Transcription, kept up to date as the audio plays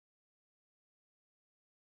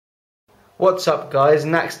What's up guys,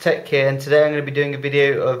 Nax Tech here, and today I'm going to be doing a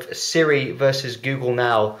video of Siri versus Google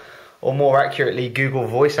Now, or more accurately Google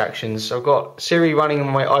voice actions. So I've got Siri running on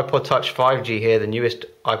my iPod Touch 5G here, the newest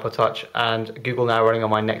iPod Touch, and Google Now running on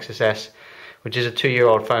my Nexus S, which is a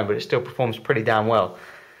 2-year-old phone, but it still performs pretty damn well.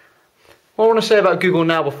 What I want to say about Google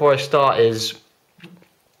Now before I start is,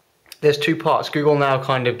 there's two parts. Google Now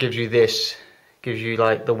kind of gives you this, gives you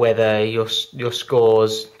like the weather, your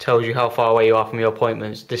scores, tells you how far away you are from your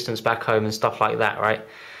appointments, distance back home and stuff like that, right?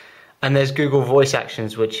 And there's Google Voice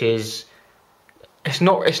Actions, which is, it's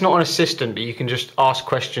not an assistant, but you can just ask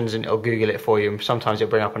questions and it'll Google it for you, and sometimes it'll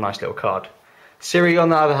bring up a nice little card. Siri, on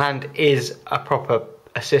the other hand, is a proper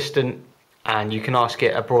assistant, and you can ask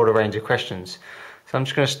it a broader range of questions. So I'm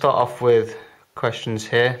just going to start off with questions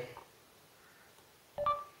here.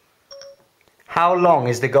 How long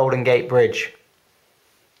is the Golden Gate Bridge?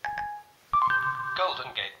 Golden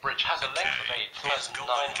Gate Bridge has a length of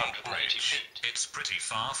 8,980 feet. It's pretty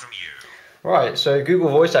far from you. Right, so Google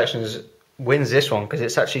Voice Actions wins this one because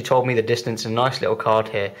it's actually told me the distance in a nice little card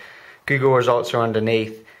here. Google results are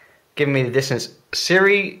underneath, giving me the distance.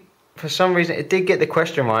 Siri, for some reason, it did get the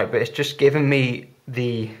question right, but it's just given me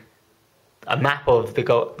a map of the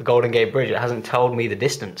Golden Gate Bridge. It hasn't told me the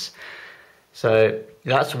distance. So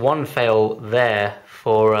that's one fail there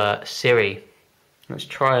for Siri. Let's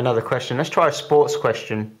try another question. Let's try a sports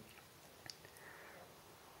question.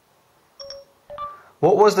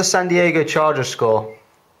 What was the San Diego Chargers score?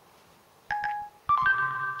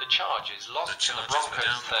 The Chargers lost to the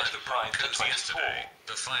Broncos 35-24. Yesterday.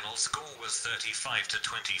 The final score was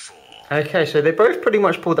 35-24. Okay, so they both pretty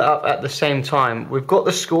much pulled that up at the same time. We've got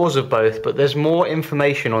the scores of both, but there's more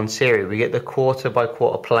information on Siri. We get the quarter by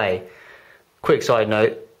quarter play. Quick side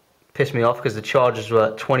note, pissed me off because the Chargers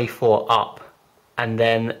were 24 up and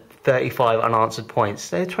then 35 unanswered points.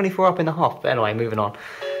 They're 24 up in the half, but anyway, moving on.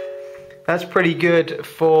 That's pretty good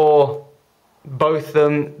for both of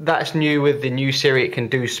them. That's new with the new Siri, it can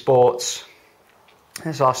do sports.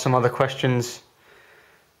 Let's ask some other questions.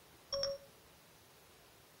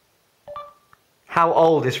 How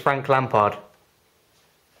old is Frank Lampard?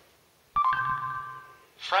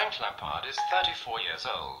 Frank Lampard is 34 years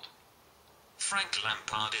old. Frank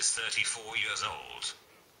Lampard is 34 years old.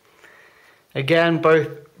 Again, both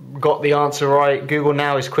got the answer right. Google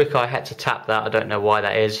Now is quicker. I had to tap that. I don't know why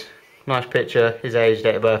that is. Nice picture, his age,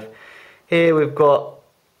 date of birth. Here we've got,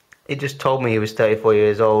 it just told me he was 34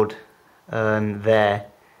 years old. There.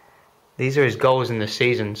 These are his goals in the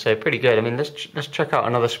season, so pretty good. I mean, let's check out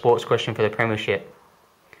another sports question for the Premiership.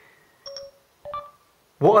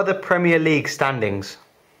 What are the Premier League standings?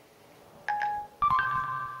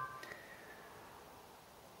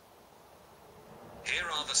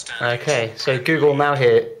 Okay, so Google Now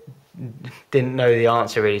here didn't know the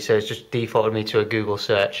answer really, so it's just defaulted me to a Google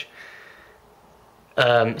search.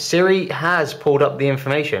 Siri has pulled up the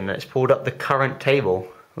information. It's pulled up the current table,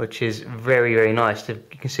 which is very, very nice. You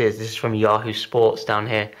can see this is from Yahoo Sports down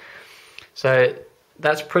here. So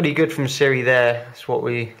that's pretty good from Siri there. That's what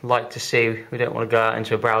we like to see. We don't want to go out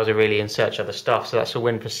into a browser really and search other stuff, so that's a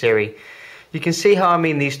win for Siri. You can see how, I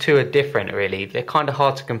mean, these two are different really. They're kind of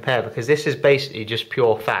hard to compare because this is basically just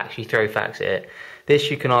pure facts. You throw facts at it. This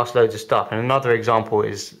you can ask loads of stuff. And another example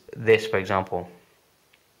is this, for example.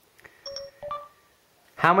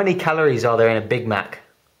 How many calories are there in a Big Mac?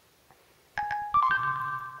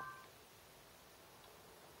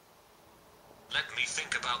 Let me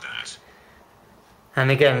think about that.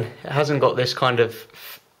 And again, it hasn't got this kind of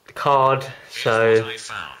card, so Here's what I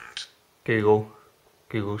found. Google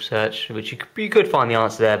search, which you could find the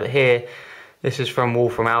answer there, but here, this is from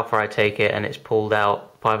Wolfram Alpha, I take it, and it's pulled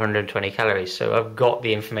out 520 calories. So I've got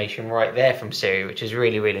the information right there from Siri, which is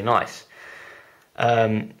really, really nice.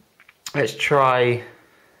 Let's try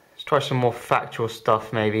some more factual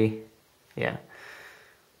stuff, maybe. Yeah.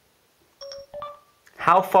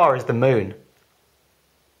 How far is the moon?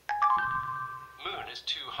 Moon is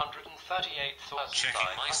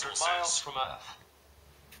 238,900 miles from Earth.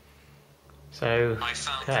 So, I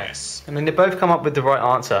found okay. this. I mean, they both come up with the right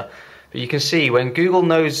answer, but you can see when Google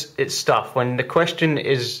knows its stuff, when the question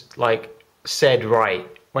is like said right,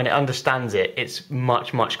 when it understands it, it's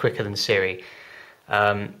much, much quicker than Siri.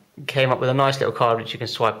 Came up with a nice little card which you can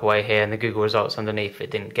swipe away here, and the Google results underneath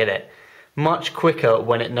it didn't get it. Much quicker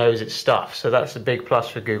when it knows its stuff, so that's a big plus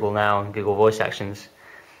for Google Now and Google Voice Actions.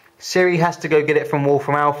 Siri has to go get it from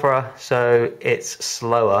Wolfram Alpha, so it's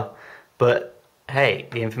slower, but hey,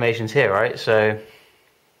 the information's here, right? So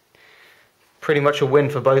pretty much a win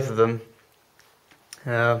for both of them.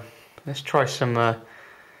 Let's try some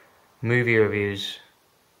movie reviews.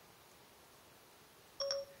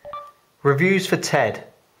 Reviews for Ted.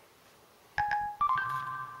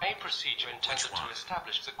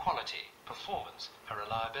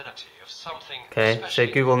 quality of something. Okay, so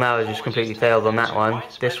especially Google Now has just completely failed on that one.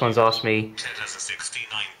 This one's asked me. Ted has a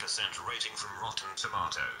 69% rating from Rotten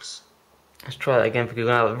Tomatoes. Let's try that again for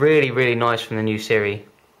Google Now. Really, really nice from the new Siri.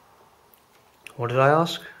 What did I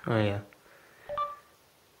ask? Oh yeah.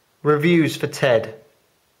 Reviews for Ted.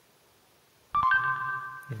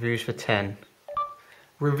 Reviews for 10.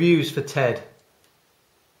 Reviews for Ted.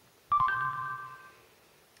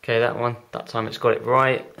 Okay, that one. That time it's got it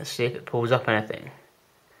right. Let's see if it pulls up anything.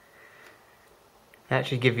 They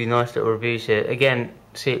actually give you nice little reviews here. Again,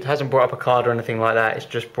 see, it hasn't brought up a card or anything like that. It's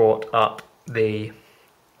just brought up the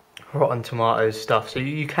Rotten Tomatoes stuff, so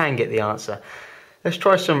you can get the answer. Let's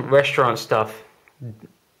try some restaurant stuff.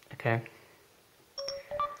 Okay.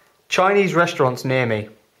 Chinese restaurants near me.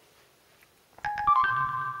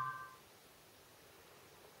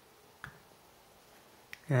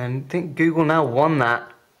 And I think Google Now won that.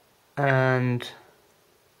 And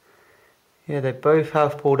yeah, they both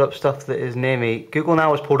have pulled up stuff that is near me. Google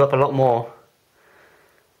Now has pulled up a lot more.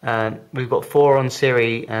 We've got 4 on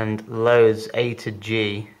Siri and loads A to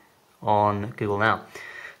G on Google Now.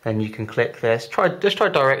 Then you can click this. Just try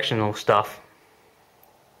directional stuff.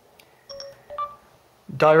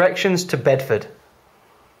 Directions to Bedford.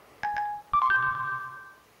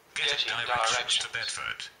 Get directions to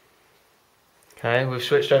Bedford. Okay, we've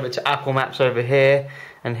switched over to Apple Maps over here,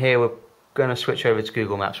 and here we're going to switch over to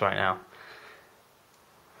Google Maps right now.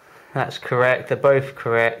 That's correct, they're both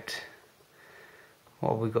correct.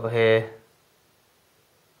 What have we got here?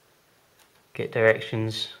 Get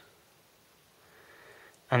directions.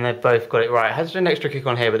 And they've both got it right. It has an extra kick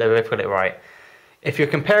on here, but they've both got it right. If you're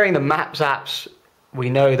comparing the Maps apps, we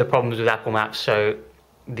know the problems with Apple Maps, so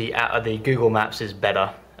the Google Maps is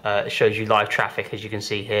better. It shows you live traffic, as you can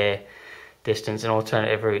see here, distance and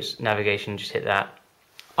alternative routes, navigation, just hit that.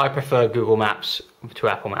 I prefer Google Maps to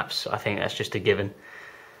Apple Maps. I think that's just a given.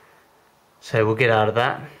 So we'll get out of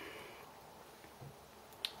that.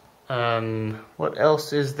 What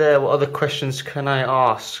else is there? What other questions can I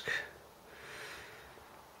ask?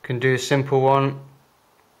 Can do a simple one.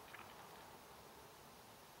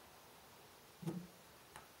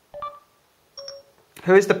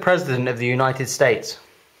 Who is the President of the United States?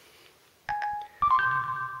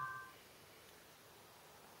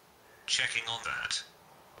 Checking on that.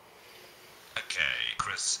 Okay,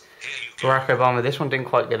 Chris, here you go. Barack Obama. This one didn't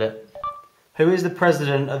quite get it. Who is the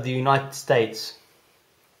President of the United States?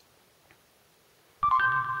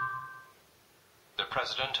 The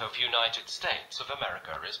President of United States of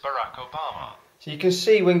America is Barack Obama. So you can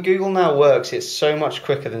see when Google Now works, it's so much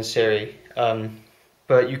quicker than Siri.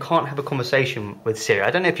 But you can't have a conversation with Siri.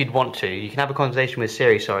 I don't know if you'd want to. You can have a conversation with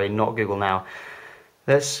Siri, sorry, not Google Now.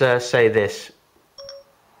 Let's say this.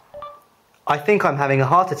 I think I'm having a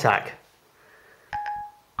heart attack.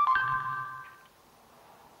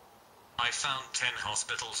 I found 10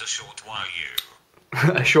 hospitals a short while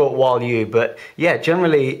you. A short while you, but yeah,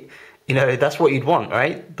 generally, you know, that's what you'd want,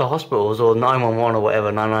 right? The hospitals or 911 or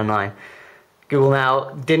whatever, 999. Google Now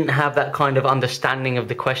didn't have that kind of understanding of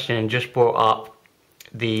the question and just brought up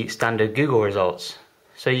the standard Google results.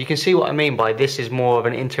 So you can see what I mean by this is more of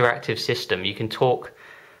an interactive system. You can talk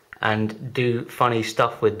and do funny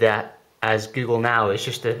stuff with that, as Google Now is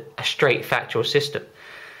just a straight factual system.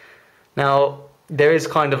 Now, there is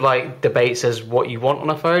kind of like debates as what you want on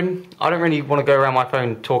a phone. I don't really want to go around my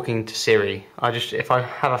phone talking to Siri. If I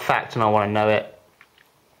have a fact and I want to know it,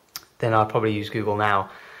 then I'll probably use Google Now.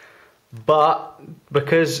 But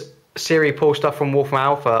because Siri pulls stuff from Wolfram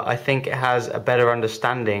Alpha, I think it has a better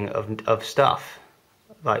understanding of stuff,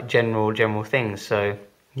 like general things. So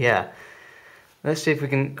yeah, let's see if we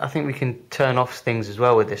can. I think we can turn off things as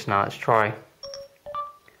well with this now. Let's try.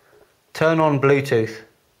 Turn on Bluetooth.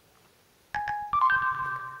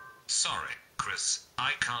 Sorry, Chris,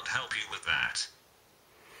 I can't help you with that.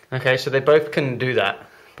 Okay, so they both can do that.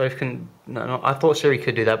 Both can. No, I thought Siri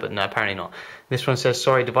could do that, but no, apparently not. This one says,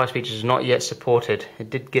 sorry, device features not yet supported. It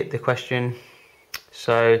did get the question.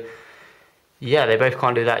 So, yeah, they both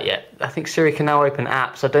can't do that yet. I think Siri can now open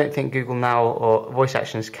apps. I don't think Google Now or voice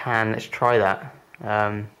actions can. Let's try that.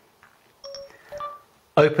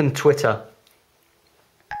 Open Twitter.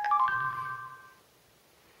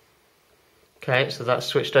 Okay, so that's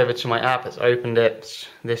switched over to my app. It's opened it.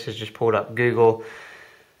 This has just pulled up Google.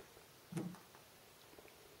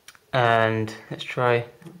 And let's try.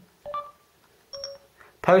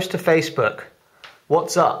 Post to Facebook.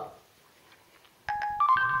 What's up?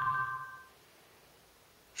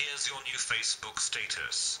 Here's your new Facebook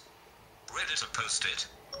status. Ready to post it?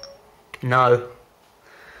 No.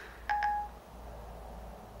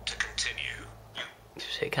 To continue,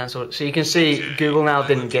 Just hit cancel. So you can see Google Now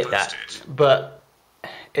didn't get that. But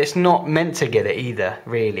it's not meant to get it either,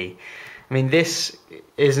 really. I mean,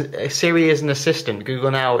 Siri is an assistant.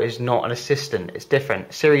 Google Now is not an assistant. It's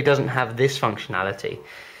different. Siri doesn't have this functionality.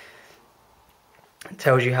 It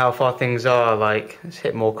tells you how far things are. Like, let's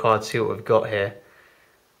hit more cards, see what we've got here.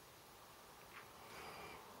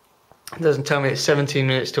 It doesn't tell me it's 17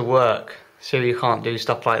 minutes to work. Siri can't do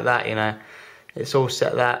stuff like that, you know. It's all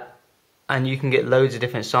set that, and you can get loads of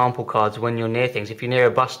different sample cards when you're near things. If you're near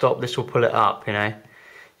a bus stop, this will pull it up, you know.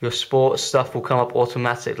 Your sports stuff will come up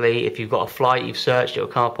automatically. If you've got a flight you've searched, it will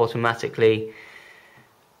come up automatically.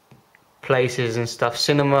 Places and stuff,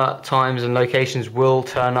 cinema times and locations will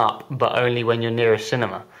turn up, but only when you're near a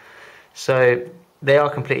cinema. So they are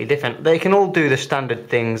completely different. They can all do the standard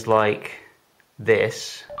things like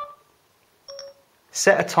this.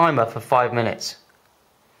 Set a timer for 5 minutes.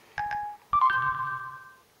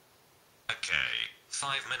 Okay,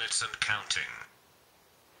 5 minutes and counting.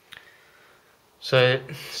 So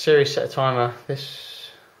Siri, set a timer. This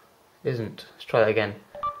isn't. Let's try that again.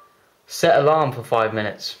 Set alarm for 5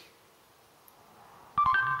 minutes.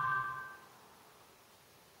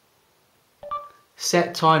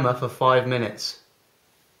 Set timer for 5 minutes.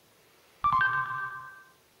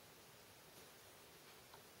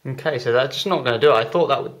 Okay, so that's just not going to do it. I thought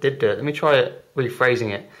that did do it. Let me try it, rephrasing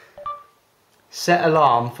it. Set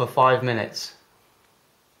alarm for 5 minutes.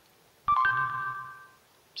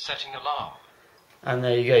 Setting alarm. And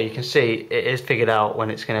there you go. You can see it is figured out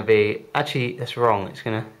when it's going to be. Actually, that's wrong. It's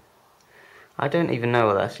going to. I don't even know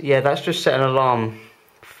what that's. Yeah, that's just set an alarm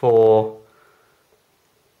for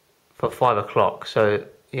 5 o'clock. So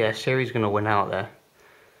yeah, Siri's going to win out there.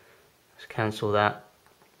 Let's cancel that.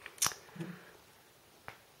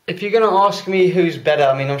 If you're going to ask me who's better,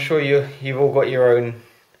 I mean, I'm sure you've all got your own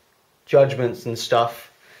judgments and stuff.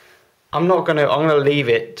 I'm gonna leave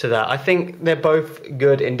it to that. I think they're both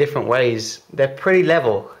good in different ways. They're pretty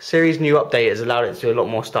level. Siri's new update has allowed it to do a lot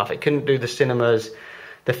more stuff. It couldn't do the cinemas,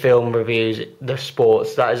 the film reviews, the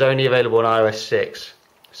sports. That is only available on iOS 6.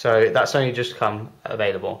 So that's only just come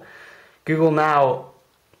available. Google Now,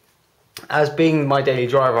 as being my daily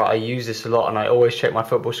driver, I use this a lot, and I always check my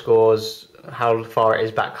football scores, how far it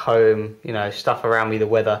is back home, you know, stuff around me, the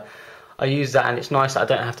weather. I use that, and it's nice that I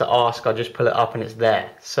don't have to ask. I just pull it up and it's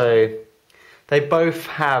there. So they both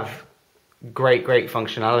have great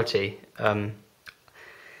functionality.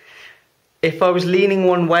 If I was leaning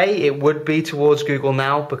one way, it would be towards Google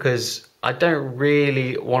Now, because I don't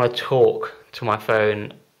really want to talk to my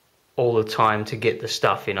phone all the time to get the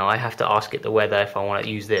stuff, you know. I have to ask it the weather if I want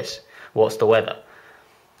to use this. What's the weather?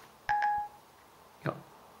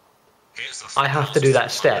 I have to do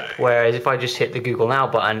that step, whereas if I just hit the Google Now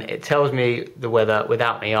button, it tells me the weather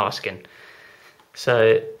without me asking.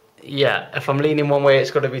 So yeah, if I'm leaning one way,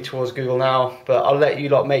 it's got to be towards Google Now, but I'll let you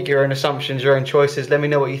lot make your own assumptions, your own choices. Let me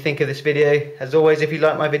know what you think of this video. As always, if you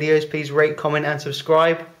like my videos, please rate, comment and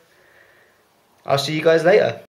subscribe. I'll see you guys later.